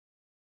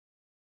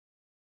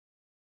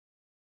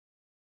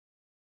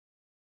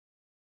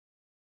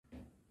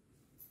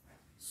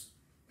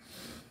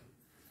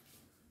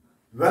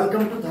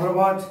Welcome to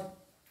Dharwad.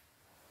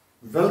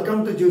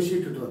 Welcome to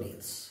Joshi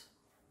Tutorials.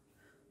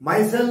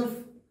 Myself,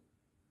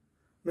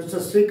 Mr.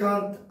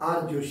 Shreekant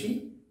R.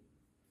 Joshi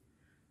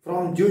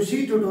from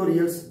Joshi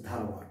Tutorials,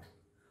 Dharwad,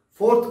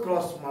 4th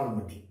Cross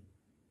Malmati.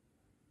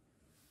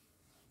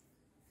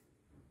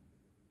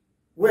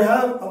 We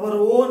have our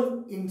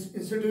own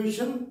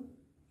institution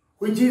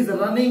which is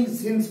running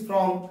since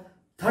from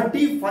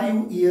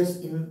 35 years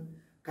in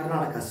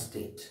Karnataka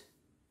state.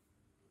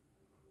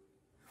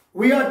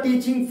 We are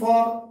teaching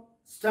for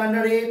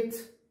standard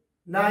 8th,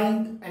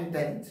 9th and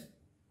 10th,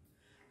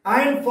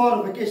 and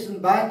for vacation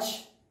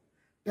batch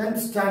 10th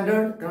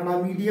standard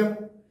Kannada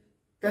medium,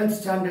 10th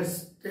standard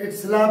state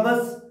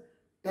syllabus,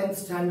 10th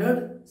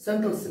standard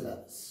central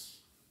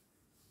syllabus.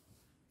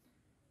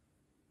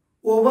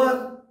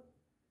 Over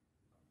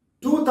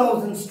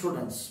 2000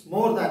 students,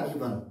 more than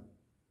even.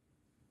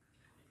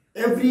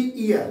 Every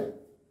year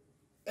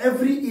I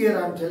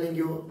am telling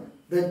you,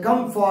 they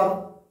come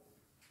for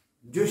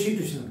Joshi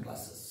tuition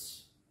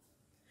classes.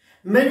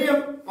 Many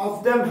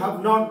of them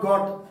have not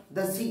got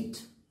the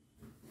seat.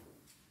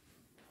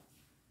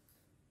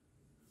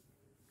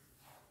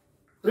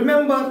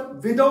 Remember,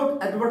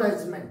 without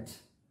advertisement,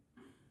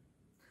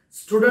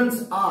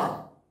 students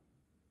are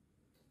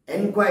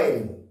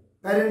inquiring,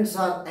 parents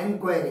are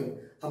inquiring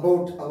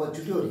about our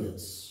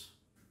tutorials.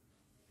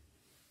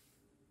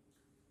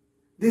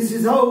 This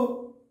is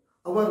how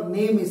our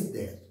name is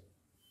there.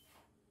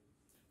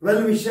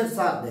 Well-wishers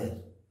are there.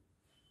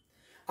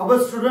 Our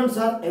students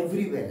are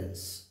everywhere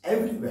else,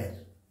 everywhere.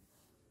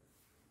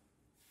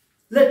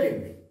 Let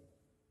it be.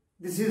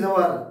 This is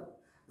our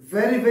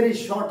very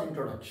short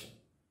introduction.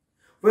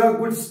 We have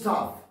good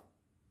staff.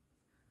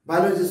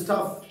 Biology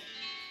staff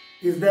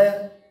is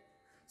there.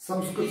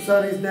 Sanskrit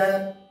sir is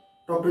there.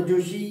 Dr.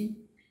 Joshi.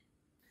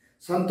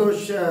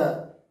 Santosh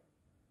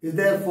is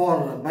there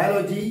for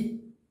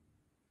biology.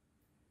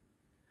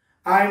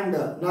 And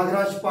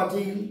Nagaraj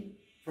Patil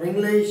for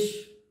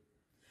English.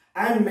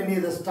 And many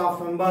of the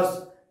staff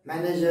members,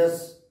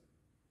 managers,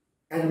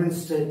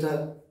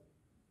 administrator,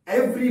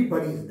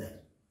 everybody is there.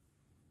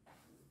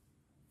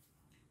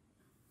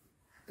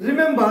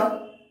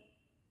 Remember,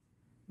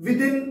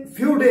 within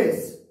few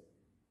days,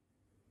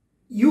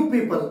 you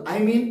people, I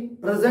mean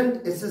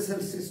present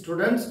SSLC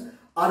students,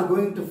 are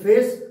going to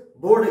face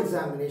board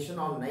examination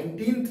on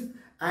 19th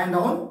and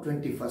on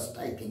 21st,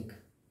 I think.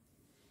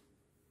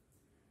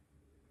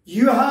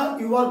 You are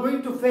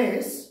going to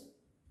face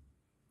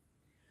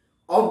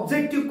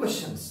objective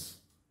questions.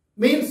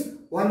 Means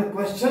one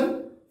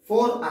question,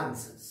 4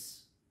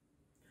 answers.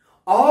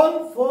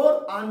 All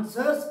 4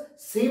 answers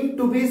seem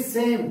to be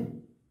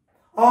same,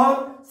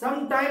 or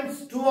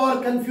sometimes 2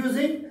 are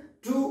confusing,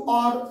 2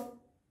 are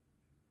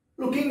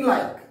looking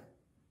like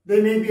they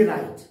may be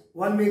right,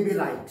 1 may be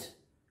right,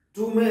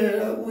 2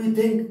 may we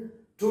think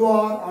 2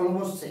 are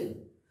almost same.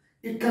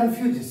 It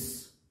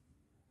confuses.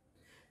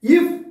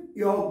 If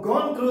you have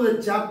gone through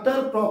the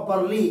chapter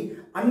properly,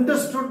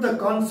 understood the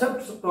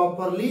concepts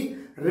properly,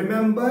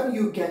 remember,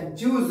 you can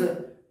choose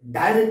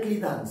directly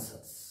the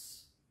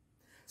answers.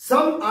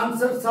 Some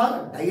answers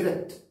are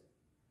direct.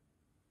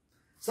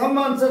 Some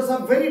answers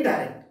are very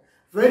direct.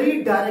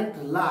 Very direct,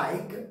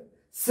 like,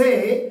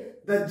 say,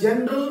 the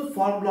general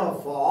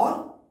formula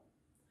for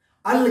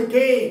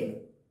alkane.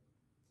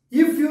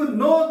 If you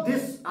know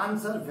this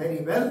answer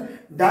very well,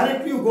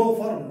 directly you go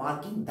for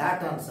marking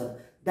that answer.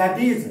 That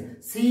is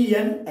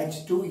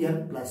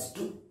CnH2n plus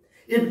 2.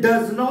 It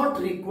does not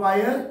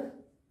require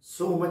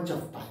so much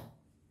of time.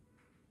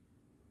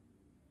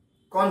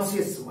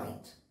 Conscious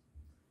mind.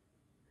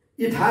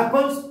 It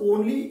happens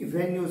only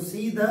when you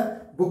see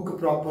the book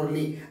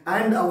properly.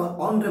 And our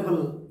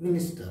Honorable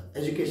Minister,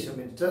 Education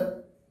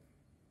Minister,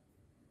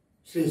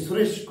 Shri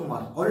Suresh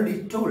Kumar,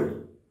 already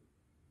told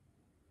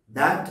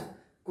that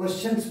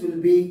questions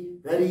will be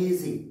very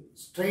easy,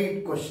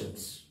 straight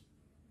questions.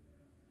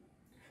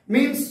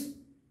 Means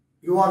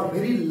you are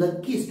very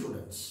lucky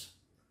students.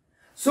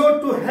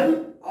 So to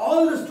help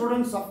all the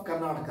students of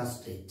Karnataka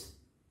state,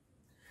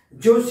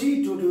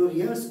 Joshi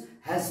Tutorials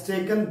has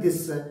taken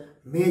this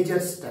major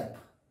step.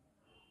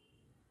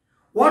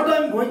 What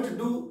I am going to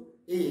do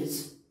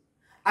is,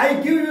 I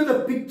give you the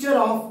picture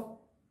of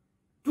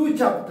 2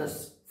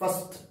 chapters.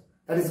 First,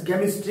 that is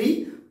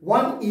chemistry.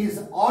 One is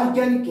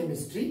organic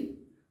chemistry,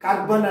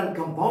 carbon and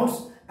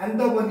compounds, and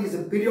the one is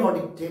a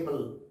periodic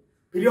table,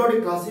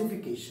 periodic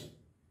classification.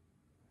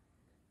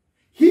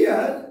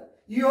 Here,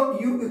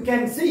 you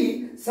can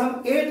see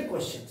some 8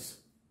 questions.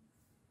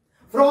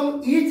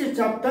 From each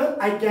chapter,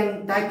 I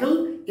can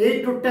tackle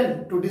 8 to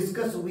 10 to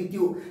discuss with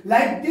you.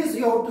 Like this,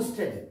 you have to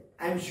study,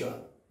 I am sure.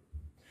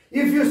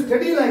 If you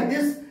study like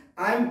this,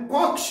 I am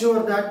quite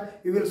sure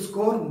that you will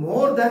score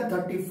more than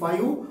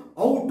 35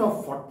 out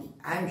of 40.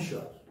 I am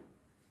sure.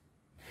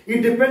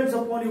 It depends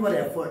upon your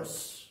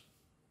efforts.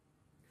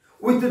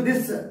 With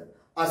this,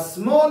 a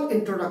small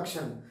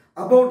introduction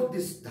about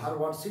this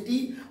Dharwad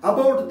city,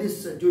 about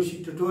this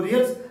Joshi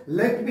Tutorials,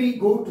 let me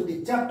go to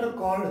the chapter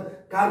called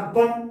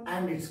Carbon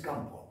and its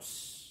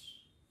Compounds.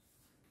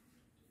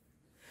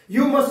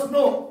 You must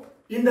know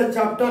In the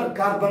chapter,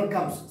 carbon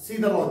comes. See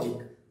the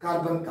logic.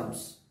 Carbon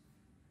comes.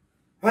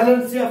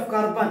 Valency of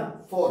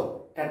carbon,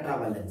 4.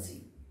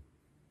 Tetravalency.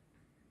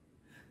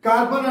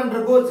 Carbon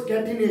undergoes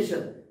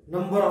catenation.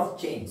 Number of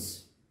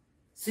chains.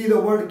 See the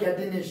word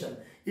catenation.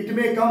 It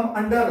may come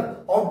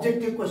under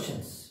objective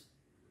questions.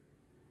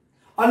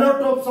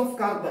 Allotropes of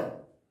carbon.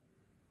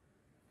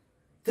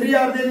 3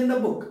 are there in the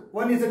book.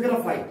 1 is a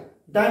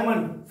graphite,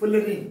 diamond,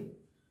 fullerene.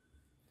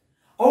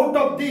 Out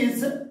of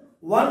these,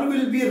 1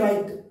 will be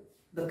right.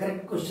 The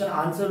correct question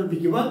answer will be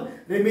given.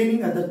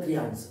 Remaining other 3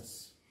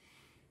 answers.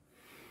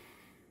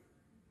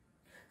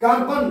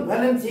 Carbon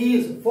valency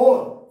is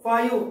 4,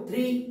 5,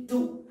 3,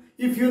 2.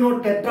 If you know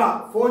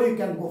tetra, 4 you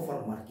can go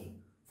for marking.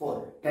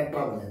 4,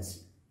 tetravalency.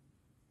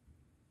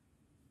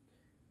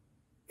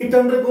 It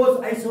undergoes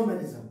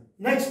isomerism.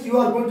 Next, you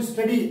are going to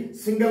study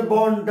single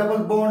bond,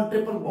 double bond,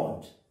 triple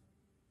bond.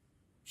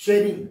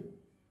 Sharing.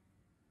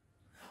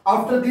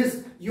 After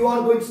this, you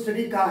are going to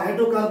study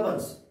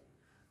hydrocarbons.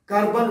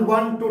 Carbon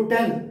 1 to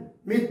 10.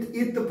 Meth,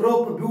 eth,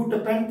 prop,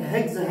 but, pent,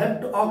 hex,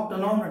 hept,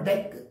 octanon,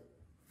 dec.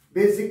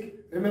 Basic,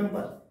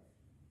 remember.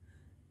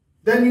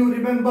 Then you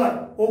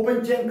remember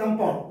open chain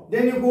compound.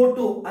 Then you go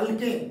to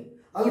alkane.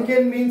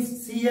 Alkane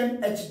means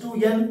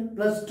CnH2n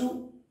plus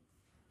 2.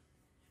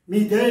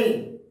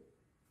 Methane,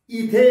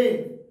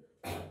 ethane,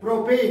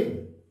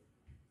 propane,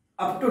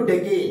 up to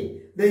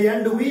decane. They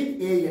end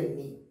with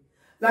ANE.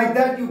 Like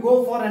that you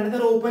go for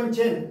another open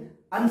chain,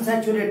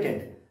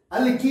 unsaturated.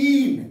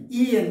 Alkene,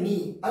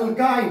 ENE,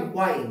 alkyne,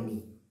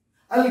 YNE.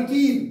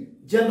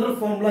 Alkene, general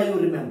formula you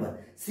remember,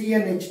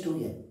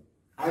 CnH2n.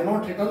 I have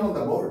not written on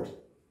the board.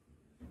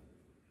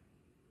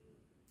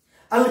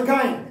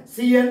 Alkyne,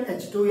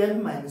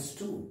 CnH2n minus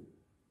 2.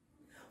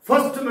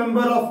 First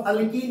member of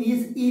alkene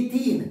is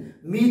ethene.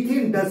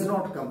 Methane does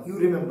not come. You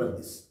remember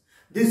this.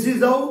 This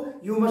is how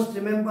you must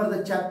remember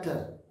the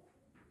chapter.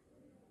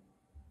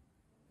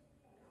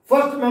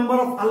 First member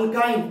of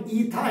alkyne,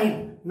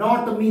 ethyne,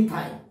 not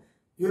methine.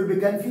 You will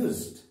be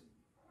confused.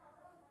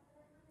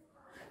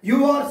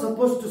 You are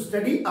supposed to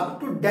study up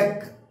to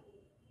dec.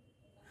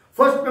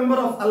 First member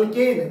of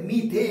alkane,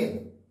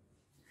 methane.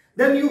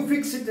 Then you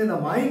fix it in the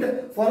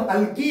mind. For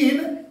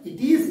alkene, it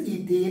is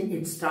ethene.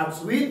 It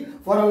starts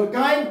with. For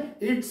alkyne,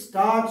 it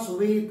starts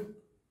with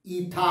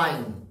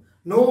ethyne.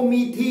 No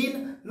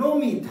methane, no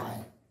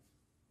methine.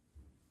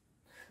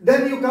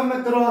 Then you come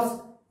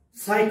across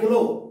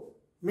cyclo.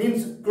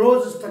 Means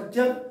closed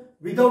structure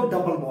without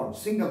double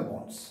bonds, single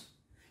bonds.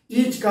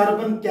 Each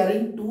carbon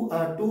carrying two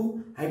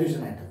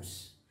hydrogen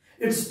atoms.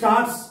 It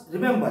starts,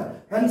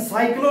 remember, when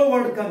cyclo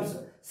word comes,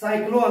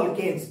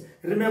 cycloalkanes,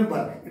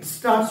 remember, it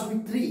starts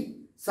with 3.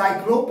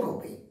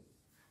 Cyclopropane.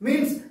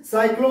 Means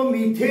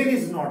cyclomethane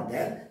is not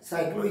there,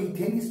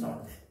 cycloethane is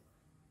not there.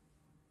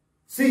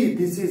 See,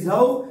 this is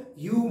how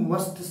you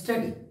must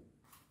study.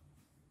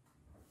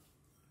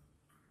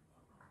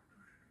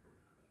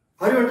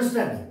 Are you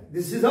understanding?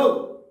 This is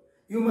how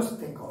you must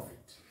think of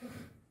it.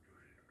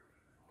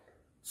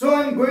 So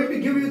I am going to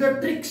give you the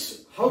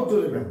tricks how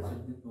to remember.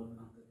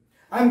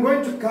 I am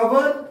going to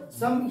cover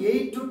some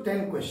 8 to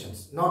 10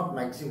 questions, not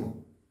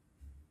maximum.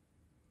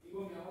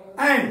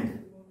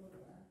 And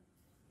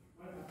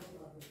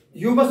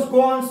you must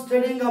go on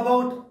studying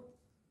about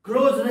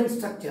closed ring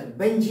structure,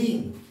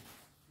 benzene,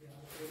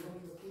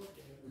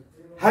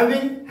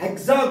 having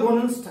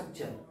hexagonal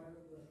structure,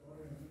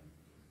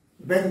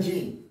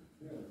 benzene.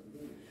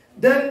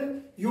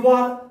 Then you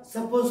are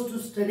supposed to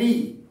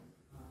study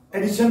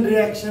addition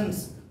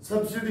reactions,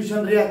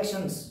 substitution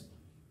reactions.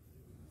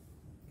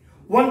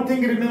 One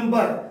thing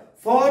remember,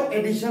 for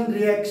addition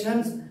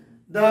reactions,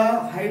 the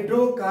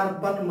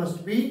hydrocarbon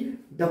must be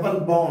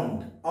double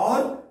bond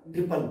or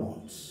triple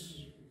bonds.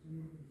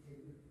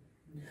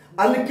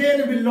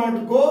 Alkane will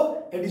not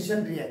go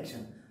addition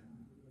reaction.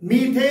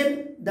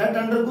 Methane, that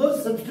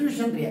undergoes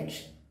substitution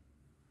reaction.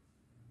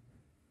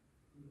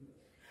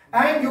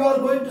 And you are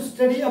going to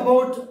study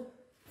about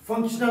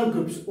functional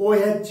groups,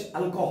 OH,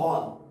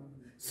 alcohol,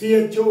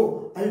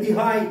 CHO,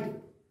 aldehyde,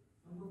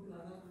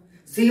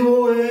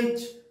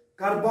 COOH,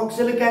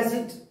 carboxylic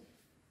acid,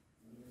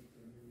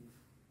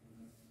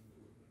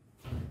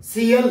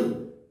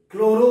 Cl,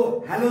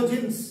 chloro,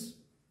 halogens.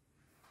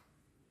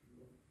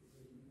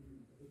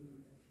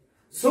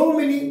 So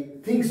many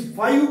things,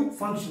 5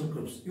 functional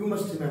groups, you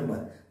must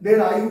remember. Their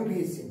IUP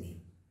is in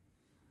here.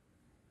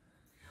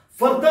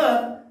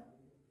 Further,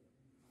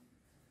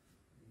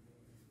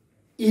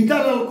 ethyl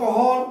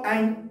alcohol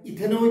and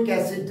ethanoic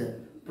acid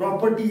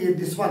property,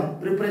 this one,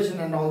 preparation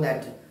and all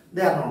that,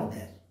 they are not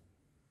there.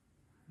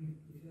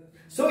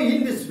 So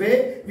in this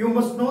way, you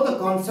must know the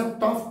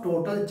concept of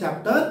total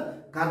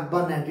chapter,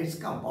 carbon and its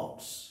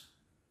compounds.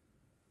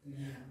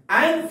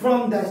 And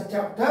from that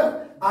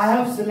chapter, I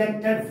have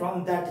selected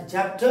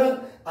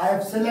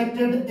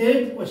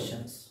 8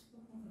 questions.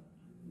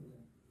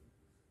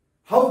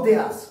 How they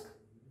ask?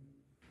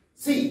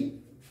 See,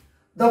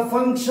 the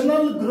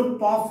functional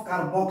group of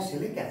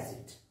carboxylic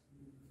acid.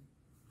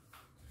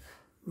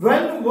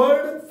 When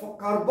word for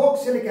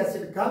carboxylic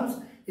acid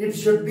comes, it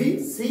should be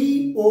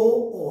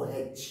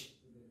COOH.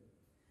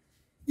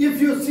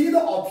 you see the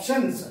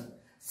options,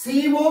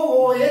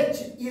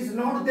 COOH is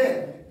not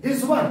there.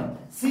 This one,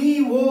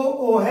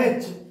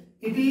 COOH,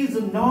 it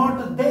is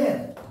not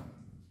there.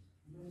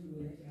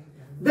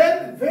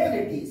 Then where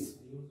it is?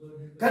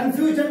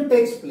 Confusion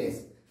takes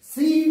place.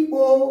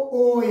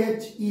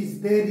 COOH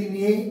is there in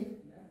A.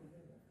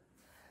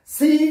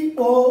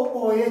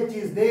 COOH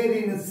is there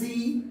in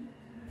C.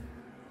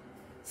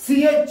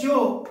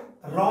 CHO,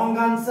 wrong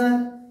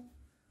answer.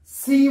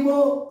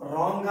 CO,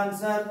 wrong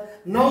answer.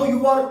 Now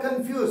you are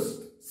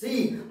confused.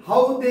 See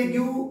how they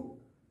give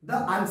the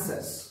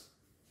answers.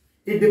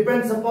 It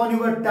depends upon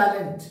your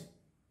talent.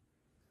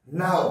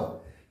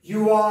 Now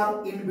you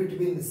are in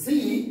between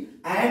C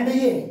and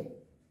A.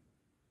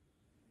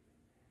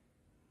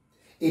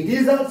 It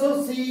is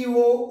also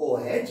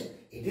COOH.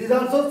 It is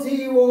also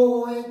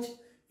COOH.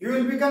 You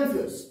will be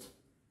confused.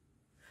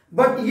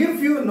 But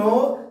if you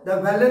know the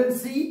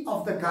valency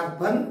of the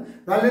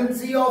carbon,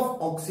 valency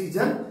of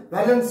oxygen,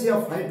 valency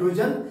of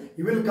hydrogen,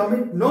 you will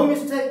commit no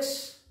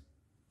mistakes.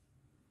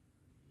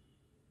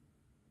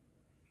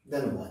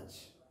 Then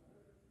watch.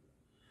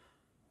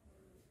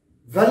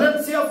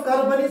 Valency of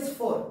carbon is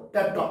 4.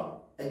 Tetra.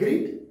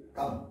 Agreed?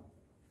 Come.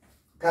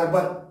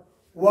 Carbon.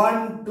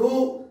 1,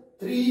 2,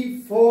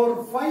 3,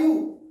 4,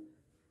 5.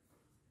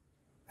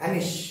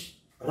 Vanish.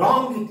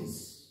 Wrong it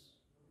is.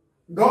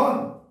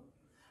 Gone.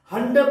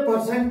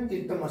 100%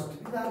 it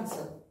must be the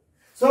answer.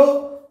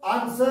 So,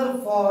 answer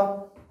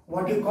for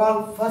what you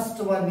call first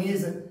one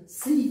is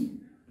C.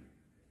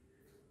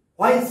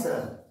 Why,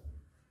 sir?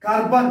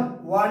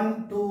 Carbon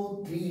 1,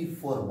 2, 3,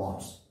 4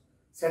 bonds.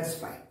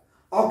 Satisfied.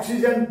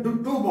 Oxygen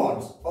 2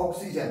 bonds.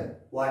 Oxygen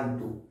 1,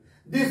 2.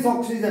 This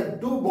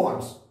oxygen 2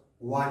 bonds.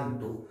 1,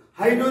 2.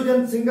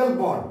 Hydrogen single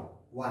bond.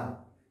 1.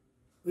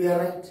 We are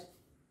right.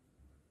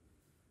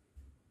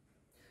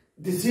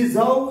 This is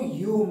how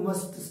you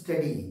must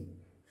study.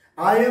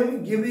 I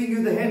am giving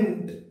you the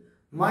hint,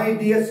 my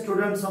dear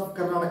students of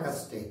Karnataka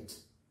State.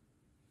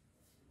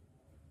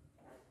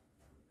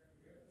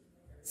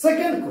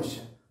 Second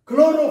question,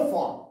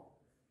 chloroform.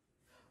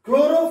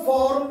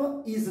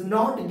 Chloroform is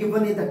not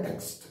given in the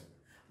text,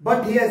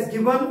 but he has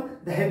given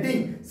the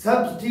heading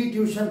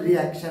substitution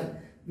reaction.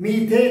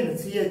 Methane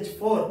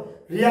CH4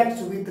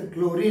 reacts with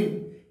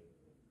chlorine.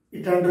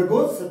 It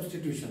undergoes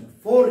substitution.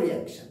 4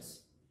 reactions.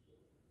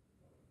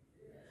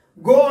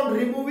 Go on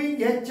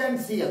removing H and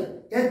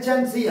Cl, H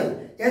and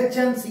Cl, H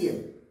and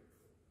Cl.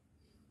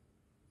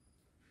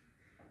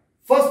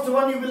 First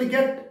one you will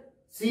get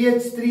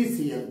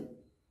CH3Cl.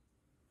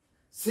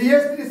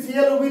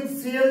 CH3Cl with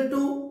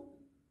Cl2,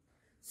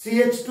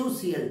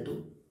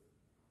 CH2Cl2.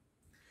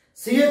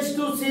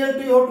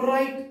 CH2Cl2 you have to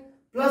write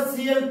plus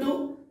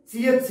Cl2,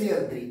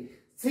 CHCl3.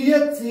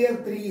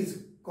 CHCl3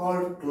 is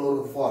called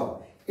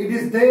chloroform. It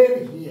is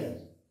there here.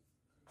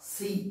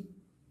 C.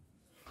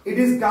 It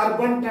is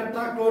carbon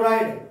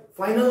tetrachloride,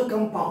 final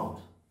compound.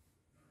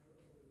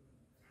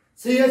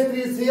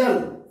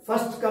 CH3Cl,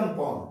 first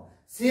compound.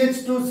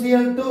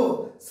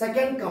 CH2Cl2,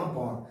 second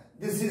compound.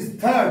 This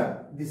is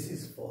third, this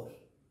is fourth.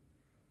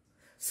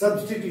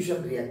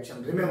 Substitution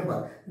reaction.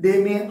 Remember,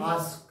 they may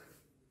ask.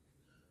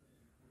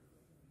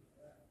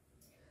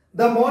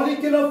 The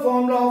molecular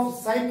formula of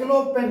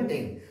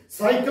cyclopentane.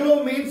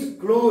 Cyclo means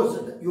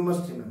closed, you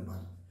must remember.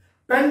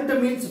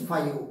 Pent means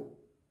 5.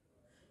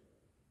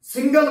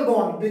 Single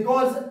bond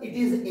because it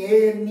is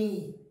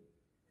ANE.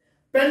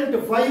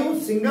 Pent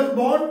 5, single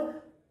bond,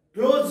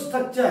 closed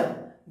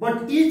structure.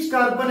 But each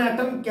carbon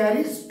atom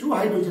carries 2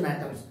 hydrogen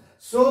atoms.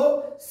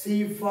 So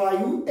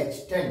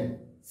C5H10.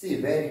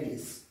 See where it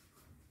is.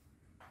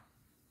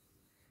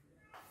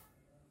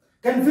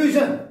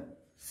 Confusion.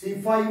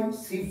 C5,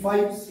 C5,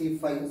 C5,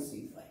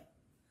 C5.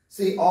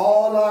 See,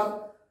 all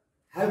are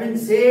having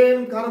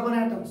same carbon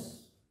atoms.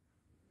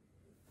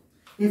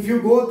 If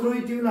you go through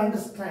it, you will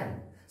understand.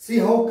 See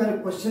how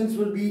questions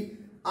will be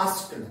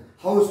asked,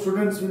 how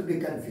students will be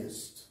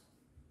confused.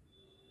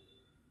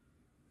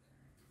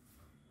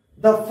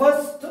 The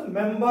first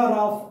member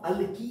of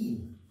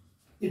alkene,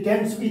 it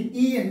ends with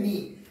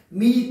E.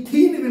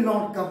 Methane will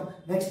not come.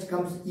 Next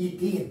comes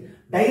ethene.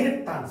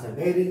 Direct answer.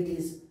 Where it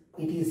is?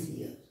 It is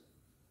here.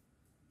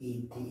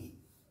 Ethene.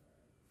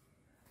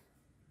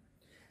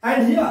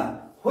 And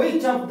here,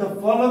 which of the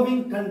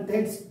following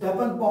contains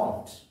double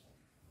bond?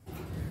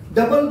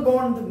 Double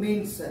bond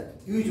means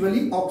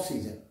usually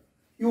oxygen.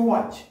 You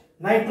watch.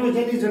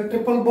 Nitrogen is a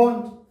triple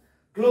bond.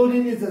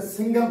 Chlorine is a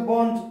single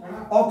bond.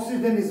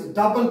 Oxygen is a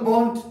double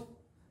bond.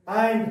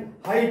 And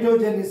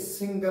hydrogen is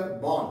single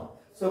bond.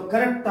 So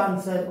correct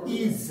answer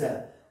is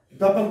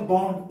double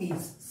bond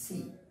is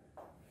C.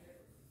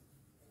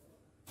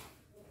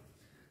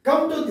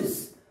 Come to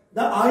this.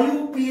 The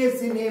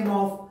IUPAC name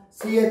of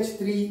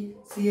CH3,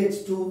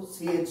 CH2,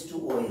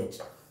 CH2OH.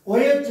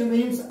 OH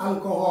means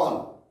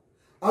alcohol.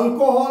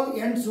 Alcohol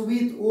ends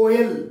with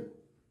OL.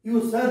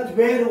 You search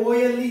where OL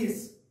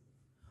is.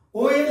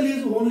 OL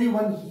is only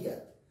one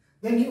here.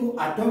 Then you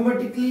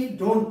automatically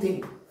don't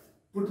think.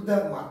 Put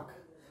the mark.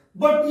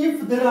 But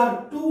if there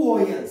are 2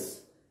 OLs,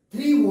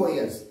 3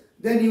 OLs,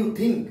 then you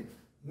think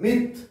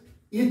meth,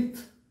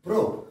 eth,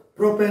 pro.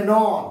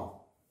 Propanol.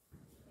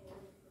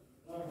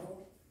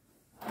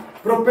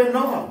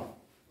 Propanol.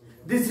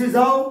 This is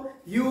how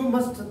you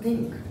must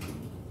think.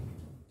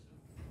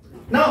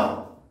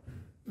 Now,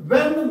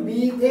 when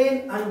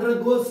methane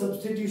undergoes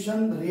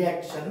substitution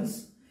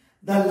reactions,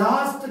 the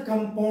last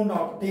compound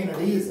obtained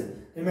is,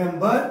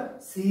 remember,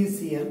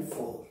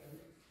 CCl4.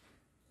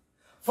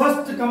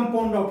 First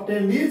compound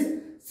obtained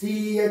is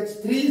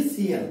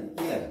CH3Cl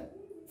here.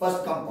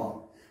 First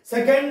compound.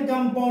 Second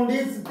compound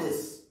is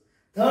this.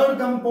 Third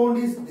compound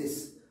is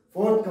this.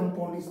 Fourth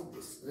compound is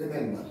this.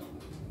 Remember.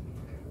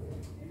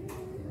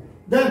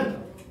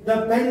 Then the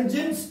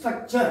benzene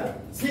structure.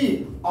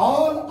 See,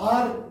 all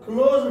are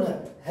closed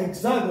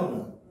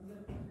hexagonal.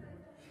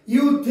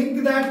 You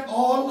think that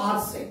all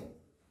are same.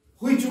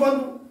 Which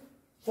one?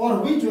 For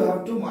which you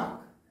have to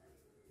mark.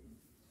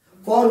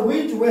 For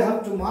which we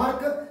have to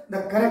mark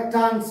the correct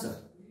answer.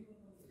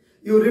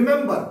 You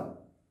remember,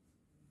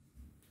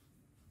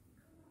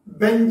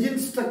 benzene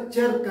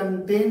structure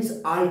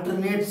contains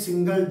alternate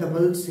single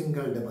double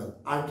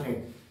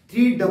alternate.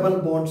 3 double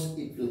bonds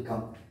it will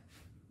come.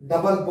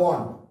 Double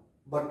bond,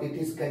 but it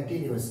is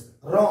continuous.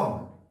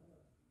 Wrong.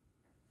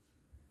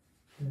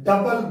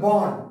 Double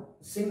bond,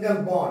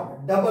 single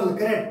bond, double,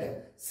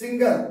 correct.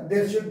 Single,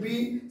 there should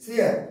be, see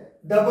here,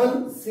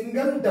 double,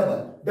 single,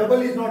 double.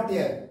 Double is not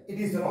here. It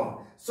is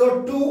wrong.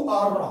 So 2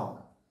 are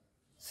wrong.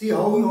 See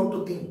how you have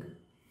to think.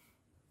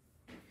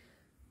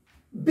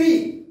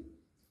 B.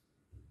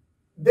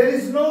 There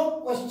is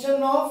no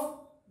question of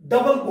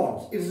double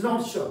bonds. It is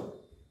not sure.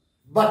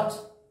 But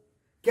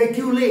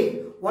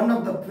Kekulé, one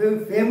of the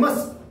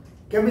famous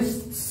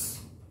chemists,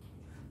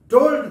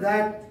 told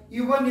that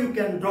even you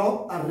can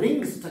draw a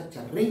ring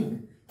structure,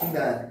 ring in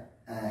the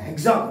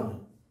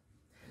hexagon.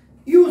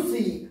 You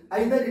see,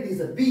 either it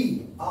is a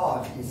B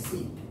or it is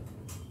C.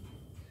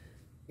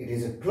 It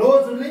is a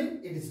closed ring,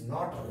 it is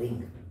not a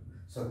ring.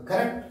 So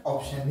correct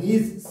option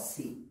is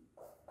C.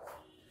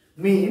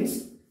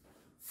 Means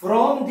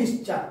from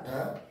this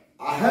chapter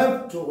I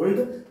have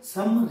told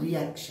some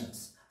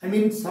reactions. I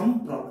mean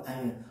some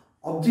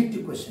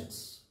objective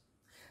questions.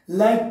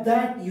 Like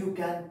that you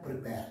can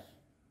prepare.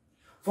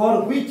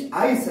 For which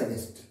I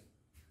suggest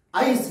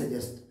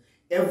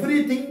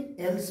everything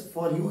else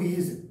for you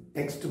is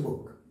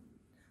textbook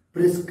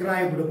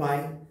prescribed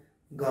by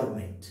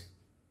government.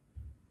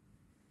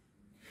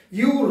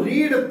 You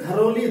read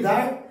thoroughly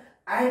that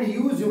and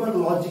use your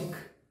logic.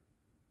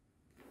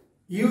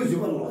 Use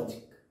your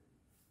logic.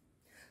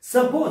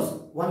 Suppose,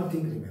 one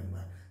thing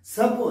remember,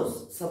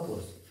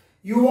 suppose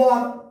you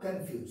are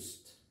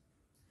confused.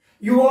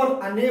 You are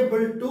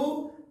unable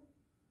to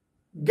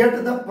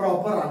get the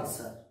proper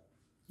answer.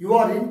 You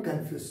are in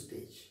confused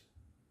stage.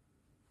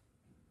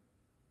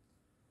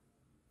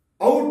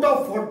 Out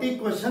of 40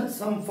 questions,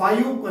 some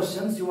 5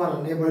 questions you are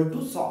unable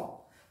to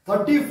solve.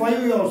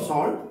 35 you have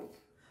solved.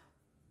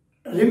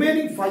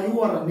 Remaining 5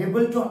 you are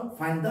unable to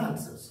find the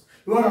answers.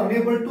 You are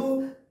unable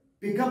to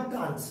pick up the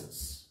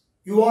answers.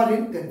 You are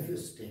in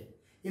confused state.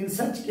 In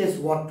such case,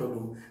 what to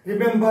do?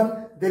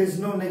 Remember, there is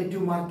no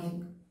negative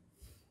marking.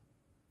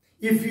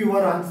 If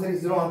your answer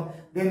is wrong,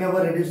 they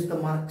never reduce the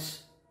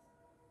marks.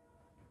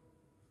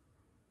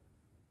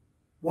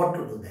 What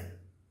to do then?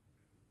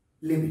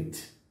 Leave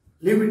it.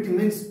 Leave it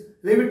means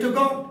leave it to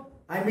God.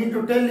 I mean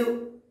to tell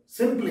you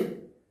simply.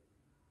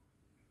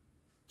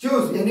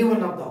 Choose any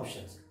one of the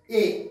options.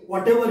 A,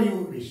 whatever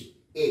you wish.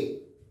 A.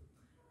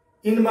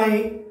 In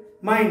my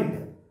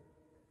mind,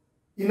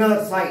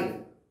 inner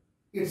side,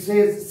 it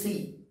says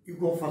C. You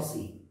go for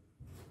C.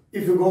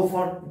 If you go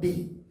for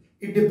D,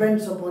 it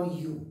depends upon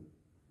you.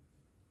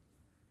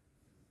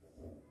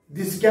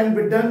 This can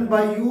be done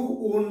by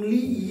you only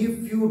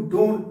if you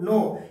don't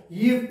know.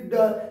 If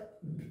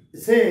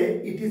say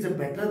it is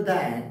better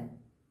than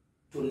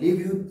to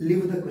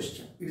leave the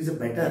question. It is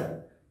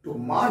better to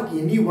mark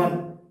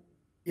anyone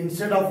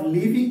instead of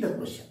leaving the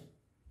question.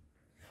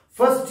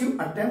 First you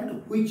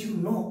attempt which you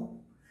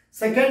know.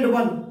 Second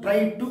one,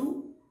 try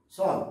to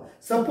solve.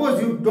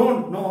 Suppose you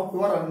don't know,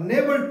 you are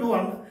unable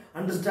to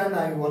understand,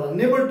 and you are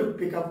unable to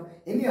pick up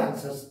any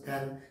answers,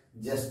 then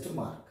just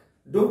mark.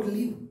 Don't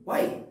leave.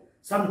 Why?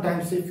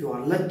 Sometimes if you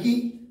are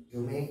lucky, you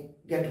may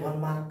get 1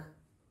 mark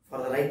for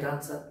the right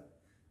answer.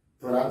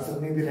 Your answer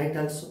may be right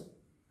also.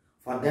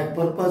 For that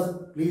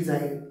purpose, please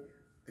I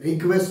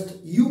request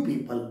you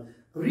people,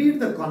 read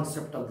the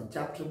concept of the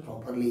chapter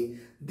properly.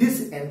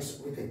 This ends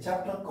with a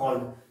chapter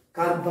called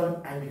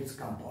Carbon and its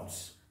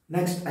Compounds.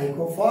 Next I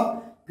go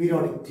for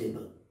periodic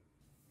table.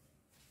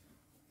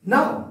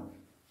 Now,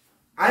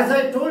 as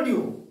I told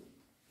you,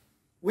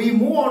 we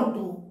move on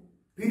to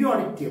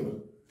periodic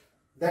table.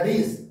 That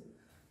is,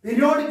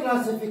 periodic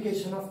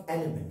classification of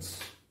elements.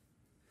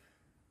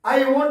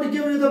 I want to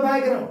give you the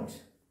background.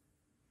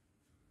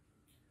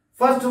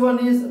 First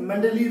one is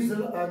Mendeleev's,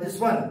 this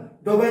one,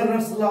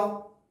 Doverner's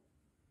law.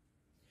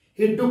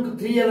 He took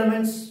 3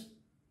 elements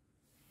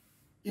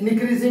in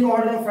increasing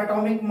order of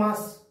atomic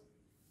mass.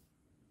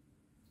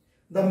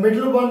 The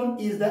middle one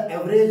is the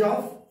average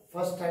of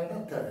first and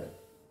the third.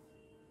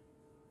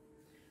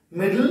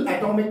 Middle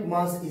atomic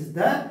mass is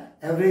the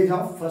average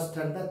of first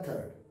and the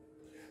third.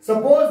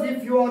 Suppose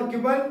if you are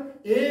given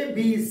A,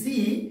 B,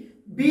 C,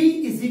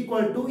 B is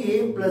equal to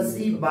A plus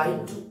C by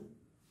 2.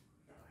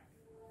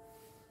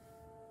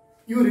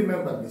 You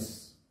remember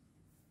this.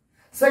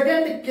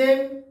 Second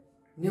came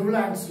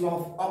Newland's law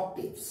of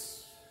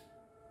octaves.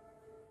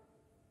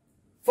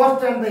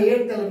 First and the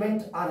eighth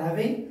element are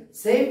having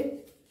same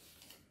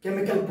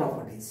chemical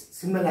properties,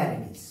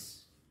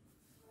 similarities,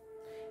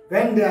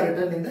 when they are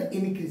written in the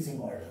increasing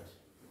order.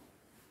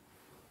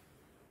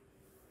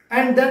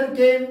 And then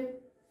came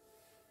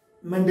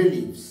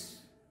Mendeleev's.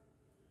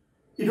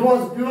 It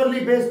was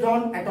purely based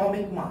on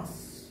atomic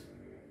mass.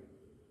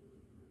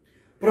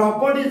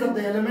 Properties of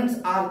the elements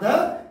are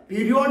the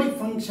periodic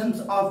functions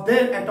of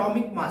their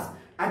atomic mass.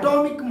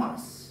 Atomic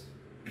mass.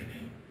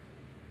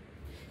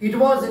 It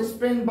was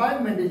explained by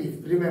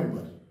Mendeleev,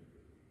 remember.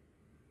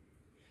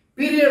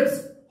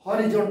 Periods,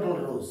 horizontal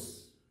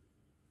rows.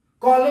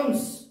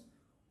 Columns,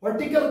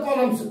 vertical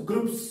columns,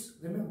 groups,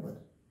 remember.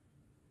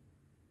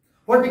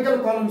 Vertical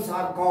columns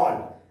are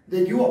called,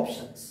 they give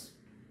options.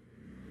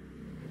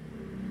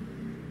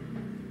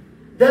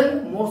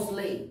 Then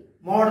mostly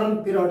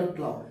modern periodic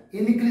law,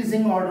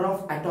 increasing order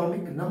of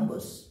atomic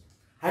numbers.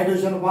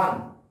 Hydrogen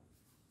 1,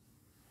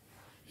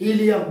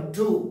 helium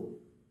 2,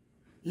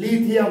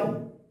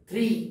 lithium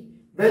 3,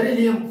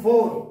 beryllium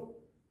 4,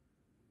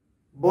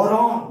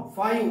 boron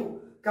 5,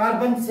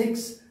 carbon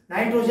 6,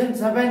 nitrogen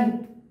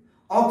 7,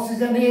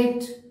 oxygen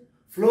 8,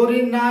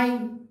 fluorine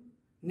 9,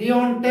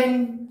 neon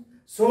 10,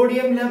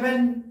 sodium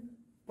 11,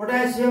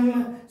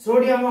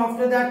 sodium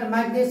after that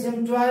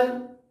magnesium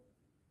 12,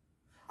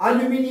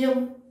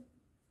 aluminium,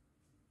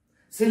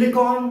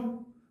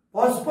 silicon,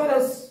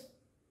 phosphorus.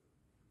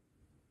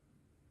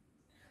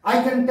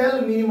 I can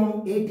tell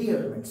minimum 80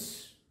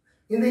 elements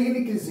in the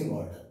increasing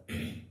order,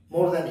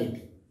 more than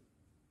 80.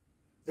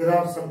 There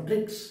are some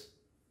tricks,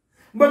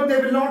 but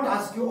they will not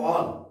ask you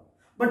all.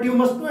 But you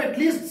must know at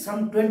least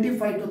some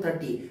 25 to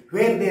 30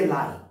 where they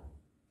lie.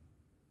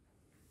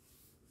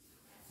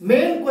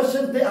 Main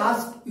questions they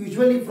ask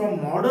usually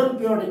from modern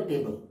periodic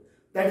table,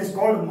 that is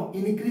called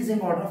increasing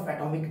order of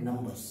atomic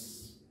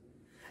numbers.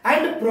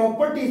 And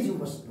properties you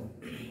must know.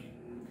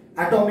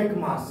 Atomic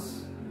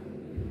mass,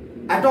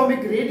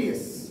 atomic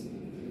radius,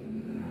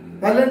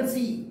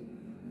 valency,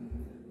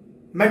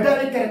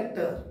 metallic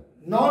character,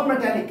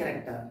 non-metallic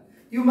character.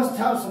 You must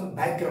have some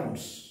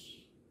backgrounds.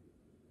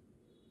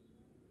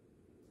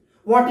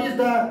 What is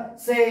the,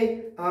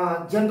 say,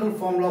 general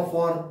formula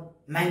for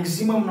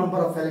maximum number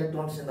of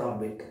electrons in the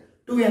orbit?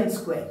 2n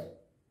square.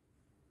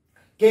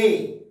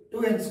 K,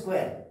 2n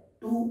square,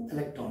 2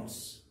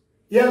 electrons.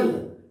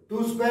 L,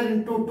 2 square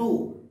into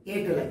 2,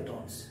 8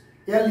 electrons.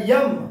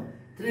 Lm,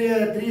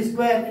 3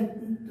 square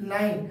into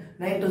 9,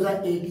 9 to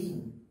the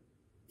 18.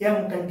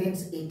 M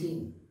contains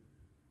 18.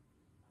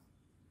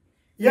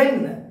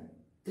 N,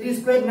 3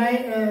 square,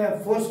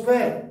 9, 4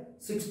 square,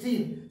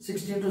 16,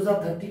 16 to the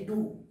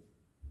 32.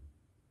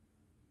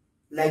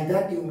 Like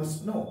that you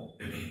must know.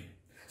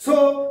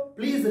 So,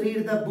 please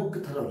read the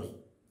book thoroughly.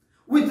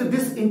 With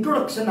this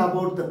introduction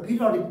about the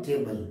periodic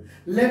table,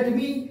 let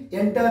me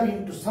enter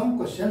into some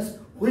questions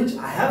which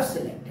I have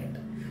selected.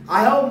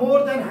 I have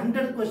more than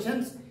 100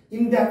 questions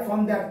in that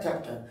from that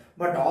chapter,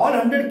 but all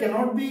 100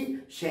 cannot be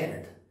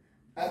shared.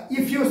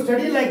 If you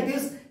study like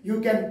this, you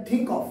can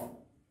think of.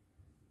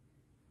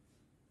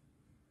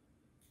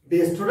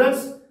 Dear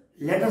students,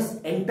 let us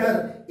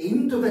enter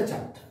into the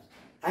chapter.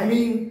 I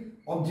mean,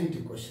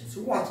 objective questions.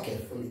 Watch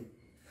carefully.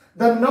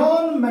 The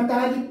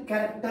non-metallic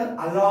character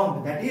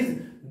along, that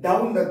is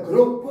down the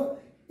group,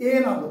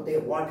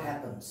 what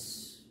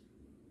happens?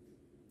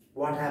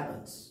 What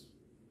happens?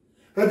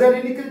 Whether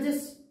it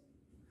increases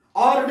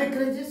or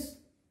decreases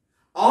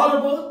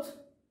or both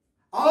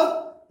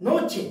or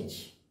no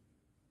change.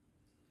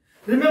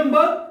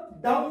 Remember,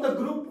 down the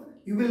group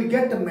you will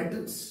get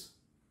metals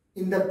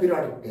in the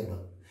periodic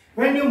table.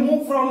 When you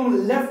move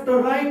from left to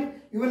right,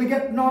 you will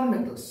get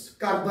non-metals,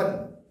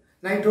 carbon,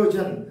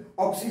 nitrogen,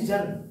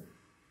 oxygen.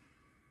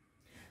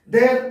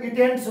 There it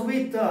ends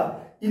with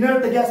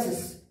inert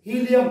gases,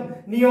 helium,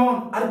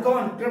 neon,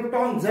 argon,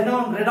 krypton,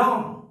 xenon,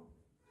 radon.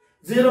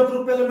 0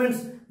 group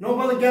elements,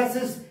 noble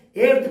gases,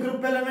 8th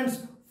group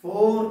elements,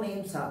 4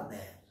 names are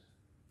there.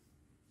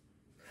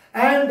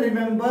 And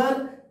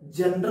remember,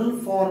 general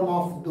form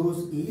of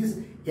those is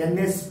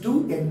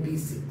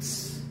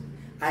NS2NP6.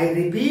 I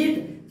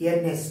repeat,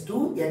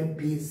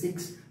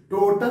 NS2NP6.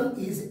 Total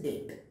is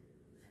 8.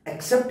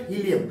 Except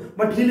helium.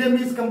 But helium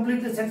is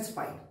completely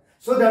satisfied.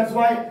 So that's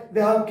why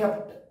they have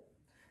kept.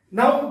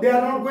 Now they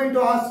are not going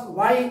to ask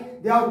why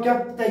they have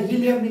kept the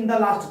helium in the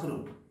last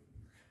group.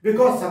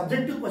 Because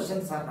subjective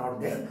questions are not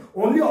there.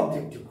 Only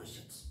objective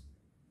questions.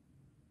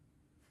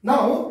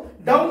 Now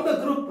down the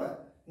group,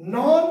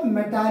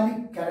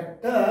 non-metallic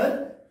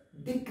character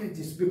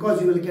decreases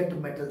because you will get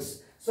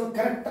metals. So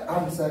correct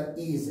answer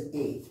is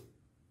A.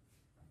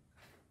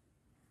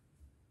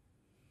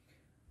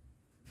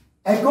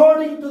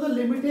 According to the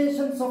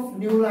limitations of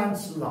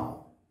Newland's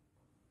law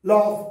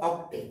of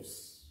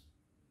octaves,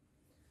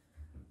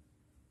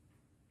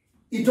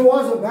 It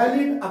was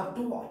valid up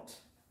to what?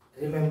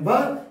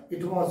 Remember,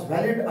 it was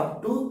valid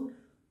up to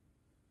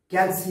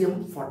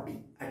calcium 40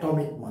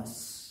 atomic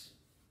mass.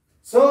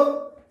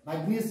 So,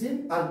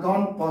 magnesium,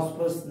 argon,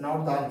 phosphorus,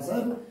 not the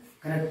answer.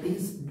 Correct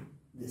is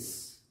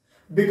this.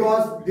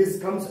 Because this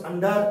comes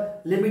under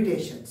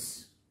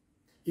limitations.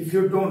 If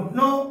you don't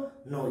know,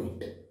 know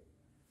it.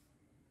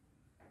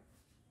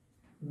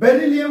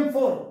 Beryllium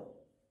 4,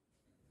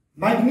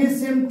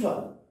 magnesium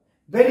 12.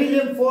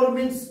 Beryllium 4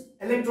 means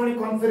electronic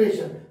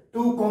configuration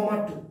 2,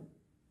 2.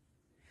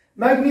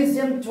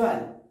 Magnesium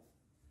 12,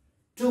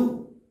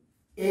 2,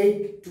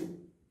 8, 2.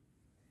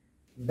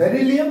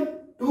 Beryllium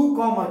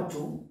 2,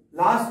 2.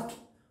 Last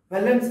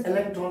valence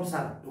electrons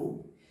are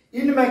 2.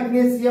 In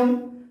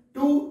magnesium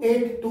 2,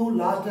 8, 2.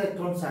 Last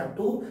electrons are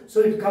 2.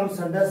 So it comes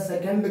under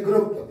second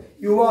group.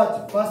 You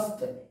watch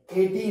first,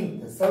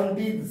 18th,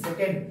 17th,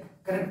 second.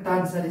 Correct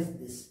answer is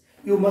this.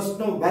 You must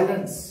know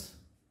valence.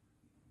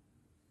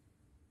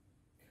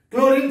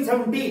 Chlorine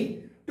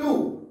 17,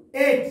 2,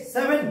 8,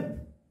 7.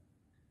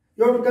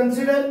 You have to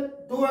consider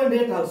 2 and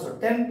 8 also.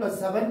 10 plus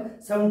 7,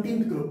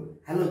 17th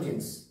group.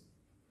 Halogens.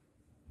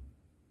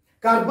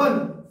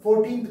 Carbon,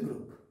 14th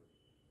group.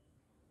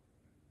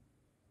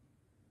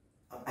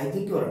 I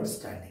think you are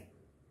understanding.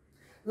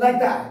 Like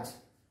that.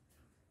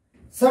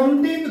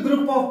 17th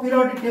group of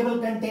periodic table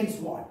contains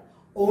what?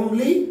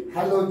 Only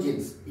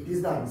halogens. It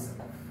is the answer.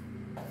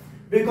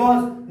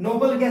 Because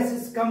noble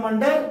gases come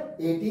under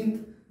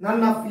 18th.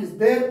 None of is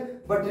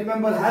there. But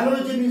remember,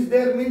 halogen is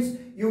there means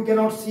you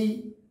cannot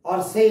see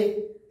or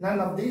say none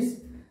of these.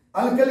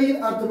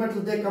 Alkaline earth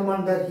metal, they come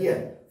under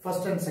here.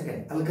 First and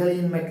second.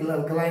 Alkaline metal,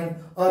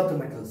 alkaline earth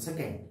metal,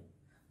 second.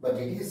 But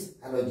it is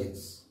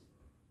halogens.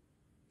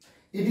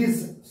 It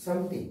is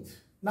 17th.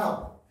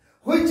 Now,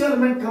 which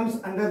element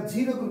comes under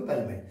zero group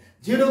element?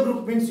 Zero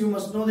group means you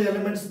must know the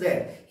elements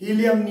there.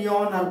 Helium,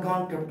 neon,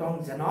 argon,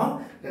 krypton,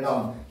 xenon,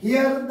 radon.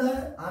 Here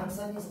the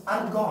answer is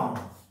argon.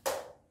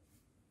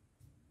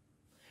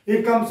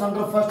 It comes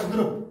under first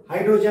group.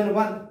 Hydrogen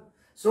 1.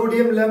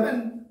 Sodium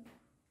 11.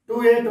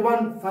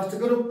 281 first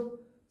group.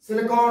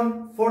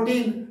 Silicon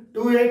 14.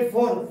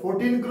 284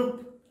 14th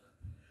group.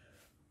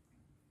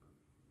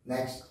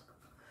 Next.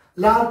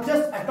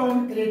 Largest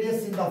atomic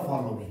radius in the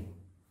following.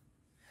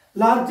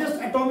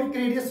 Largest atomic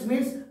radius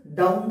means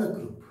down the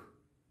group.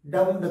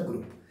 Down the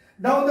group.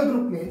 Down the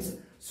group means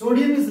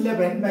sodium is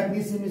 11,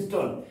 magnesium is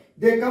 12.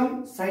 They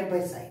come side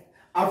by side.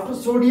 After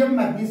sodium,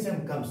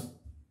 magnesium comes.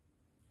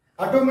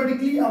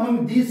 Automatically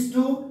among these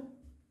two,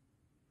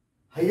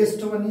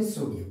 highest one is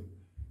sodium.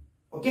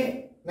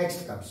 Okay,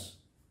 next comes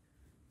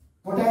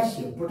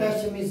potassium.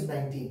 Potassium is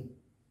 19.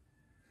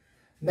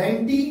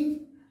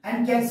 19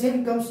 and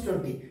calcium comes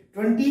 20.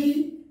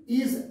 20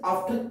 is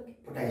after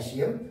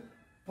potassium.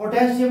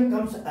 Potassium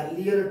comes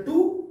earlier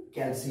to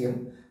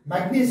calcium.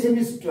 Magnesium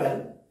is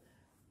 12.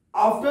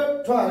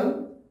 After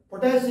 12,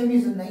 potassium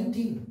is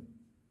 19.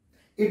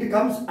 It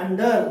comes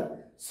under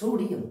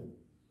sodium.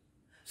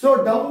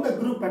 So down the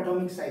group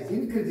atomic size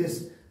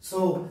increases.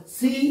 So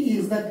C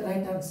is the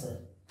right answer.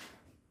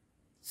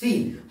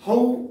 See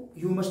how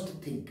you must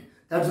think.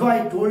 That's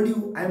why I told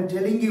you, I am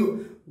telling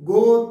you,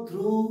 go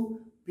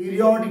through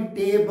periodic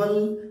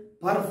table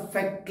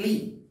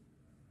perfectly.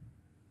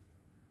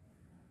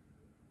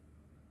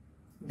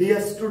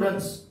 Dear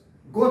students,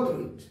 go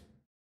through it.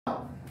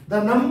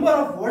 The number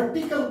of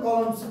vertical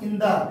columns in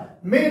the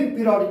main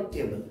periodic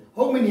table,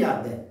 how many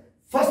are there?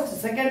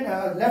 First, second,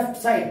 left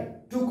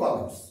side, 2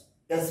 columns.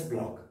 S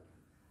block.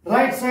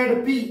 Right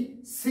side P,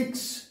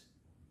 6.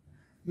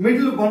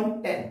 Middle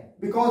one, 10.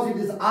 Because it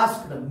is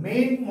asked the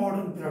main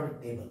modern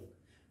periodic table.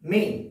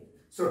 Main.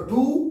 So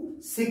 2,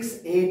 6,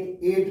 8,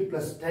 8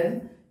 plus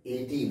 10,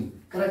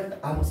 18.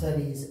 Correct answer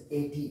is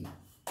 18.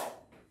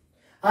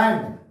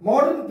 And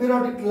modern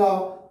periodic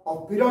law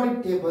of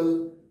periodic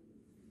table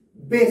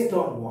based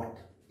on what?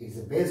 It is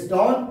based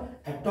on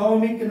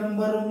atomic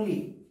number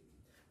only.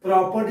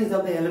 Properties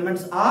of the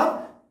elements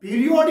are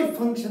periodic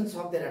functions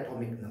of their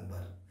atomic number.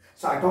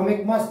 So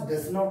atomic mass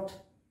does not.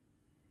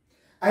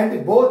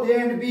 And both A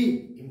and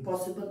B,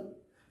 impossible.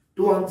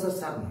 2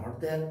 answers are not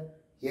there.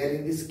 Here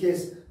in this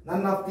case,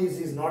 none of these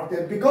is not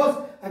there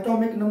because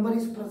atomic number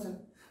is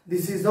present.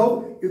 This is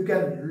how you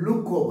can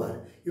look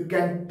over. You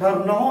can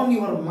turn on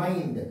your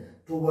mind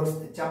towards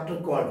the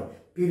chapter called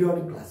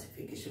periodic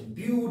classification.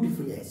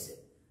 Beautifully I say.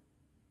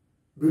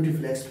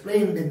 Beautifully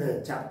explained in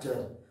the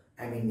chapter,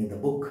 in the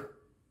book.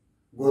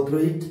 Go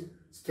through it,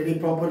 study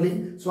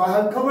properly. So I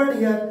have covered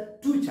here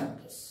 2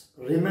 chapters.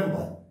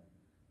 Remember,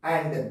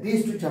 and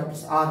these 2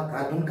 chapters are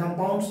carbon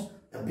compounds,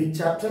 the big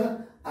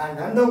chapter, and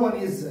another one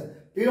is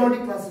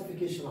periodic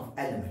classification of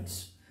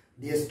elements.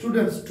 Dear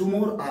students, 2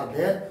 more are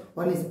there.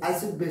 One is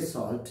acid base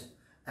salt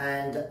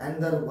and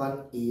another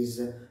one is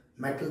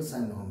metals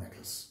and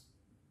non-metals.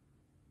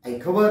 I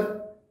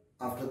cover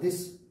after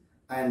this,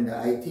 and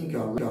I think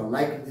you all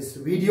liked this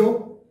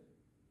video.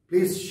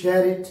 Please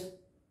share it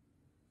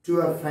to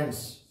your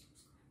friends.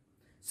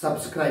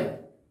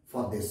 Subscribe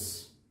for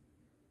this.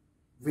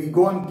 We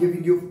go on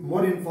giving you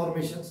more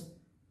informations.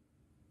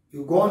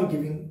 You go on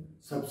giving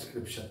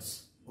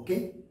subscriptions.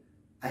 Okay.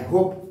 I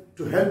hope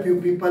to help you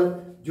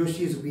people.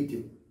 Joshi is with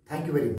you. Thank you very much.